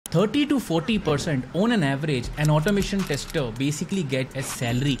30 to 40% on an average an automation tester basically get a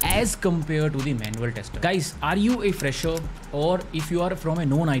salary as compared to the manual tester. Guys, are you a fresher, or if you are from a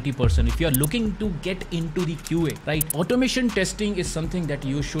non-IT person, if you are looking to get into the QA, right? Automation testing is something that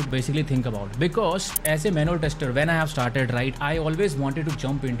you should basically think about, because as a manual tester, when I have started, right, I always wanted to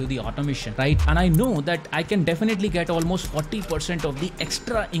jump into the automation, right? And I know that I can definitely get almost 40% of the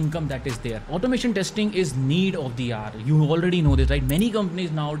extra income that is there. Automation testing is need of the hour. You already know this, right? Many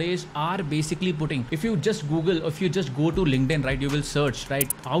companies nowadays are basically putting, if you just Google, if you just go to LinkedIn, right, you will search, right,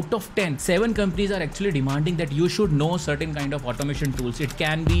 out of 10, 7 companies are actually demanding that you should know certain kind of automation tools. It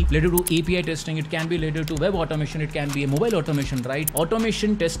can be related to API testing, it can be related to web automation, it can be a mobile automation, right?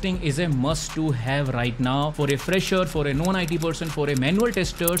 Automation testing is a must to have right now for a fresher, for a non-IT person, for a manual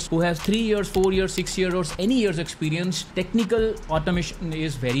testers who has 3 years, 4 years, 6 years, or any years experience. Technical automation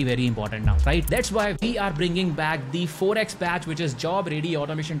is very, very important now, right? That's why we are bringing back the 4X batch, which is Job Ready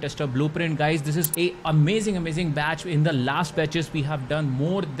Automation Tester Blueprint. Guys, this is a amazing batch. In the last batches, we have done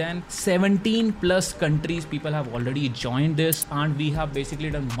more than 17 plus countries. People have already joined this, and we have basically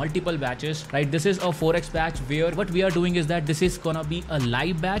done multiple batches, right? This is a 4X batch where what we are doing is that this is gonna be a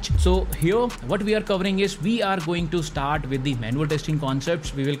live batch. So here, what we are covering is we are going to start with the manual testing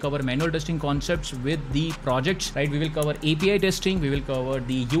concepts. We will cover manual testing concepts with the projects, right? We will cover API testing. We will cover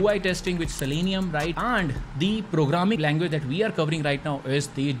the UI testing with Selenium, right? And the programming language that we are covering right now is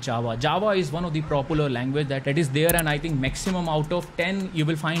the Java. Java is one of the popular language that is there, and I think maximum out of 10, you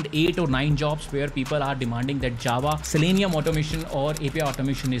will find 8 or 9 jobs where people are demanding that Java, Selenium automation or API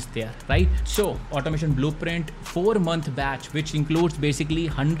automation is there, right? So automation blueprint 4-month batch, which includes basically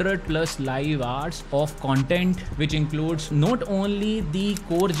 100 plus live hours of content, which includes not only the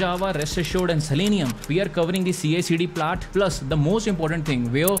core Java, REST assured and Selenium. We are covering the CI/CD plot, plus the most important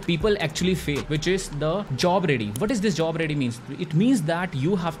thing where people actually fail, which is the job ready. What is this job ready means? It means that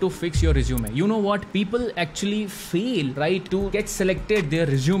you have to fix your resume. You know what? People actually fail, right, to get selected their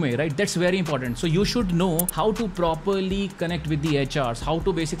resume, right? That's very important. So you should know how to properly connect with the HRs, how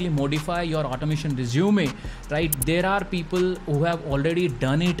to basically modify your automation resume, right? There are people who have already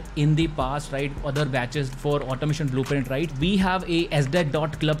done it in the past, right? Other batches for automation blueprint, right? We have a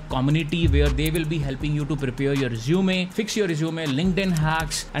sdet.club community where they will be helping you to prepare your resume, fix your resume, LinkedIn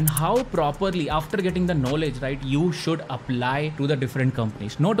hacks, and how properly, after getting the knowledge, right, you should apply to the different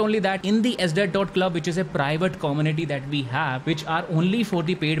companies. Not only that, in the sdet.club, which is a private community that we have, which are only for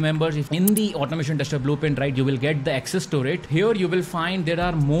the paid members, if in the automation tester blueprint, right, you will get the access to it. Here you will find there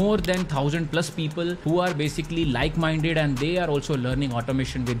are more than 1,000 plus people who are basically like-minded, and they are also learning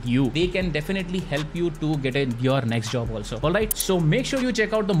automation with you. They can definitely help you to get your next job also. All right, so make sure you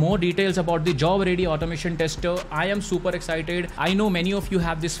check out the more details about the Job Ready Automation Tester. I am super excited. I know many of you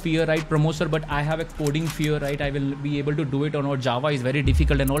have this fear, right, Promoter, but I have a coding fear, right? I will be able to do it or not. Java is very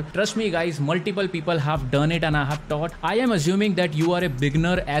difficult and all. Trust me, guys, multiple people have done it and I have taught. I am assuming that you are a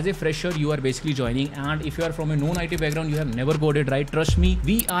beginner. As a fresher, you are basically joining, and if you are from a non-IT background, you have never coded, right? Trust me,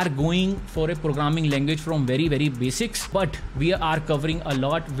 we are going for a programming language from very basics, but we are covering a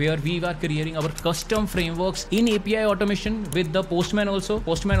lot where we are creating our custom frameworks in API automation with the Postman also.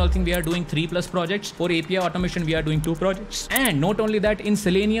 Postman, I think we are doing 3+ projects. For API automation, we are doing 2 projects. And not only that, in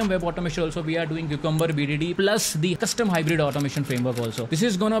Selenium web automation also, we are doing Cucumber BDD plus the custom hybrid automation framework also. This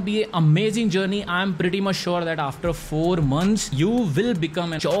is gonna be an amazing journey. I'm pretty much sure that after 4 months, you will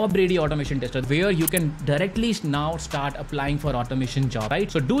become a job ready automation tester where you can directly now start applying for automation job,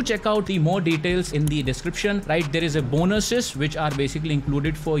 right? So do check out the more details in the description, right? There is a bonuses which are basically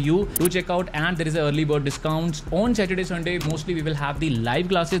included for you. Do check out, and there is a early bird discounts on Saturday, Sunday. Mostly we will have the live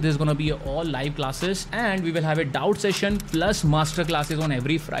classes. There's gonna be all live classes, and we will have a doubt session plus master classes on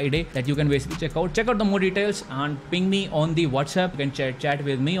every Friday that you can basically check out. Check out the more details and ping me on the WhatsApp. You can chat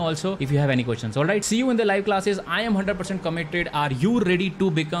with me also if you have any questions. All right, see you in the live classes. I am 100% committed. Are you ready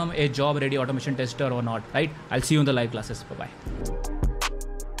to become a job ready automation tester or not? Right? I'll see you in the live classes. Bye bye.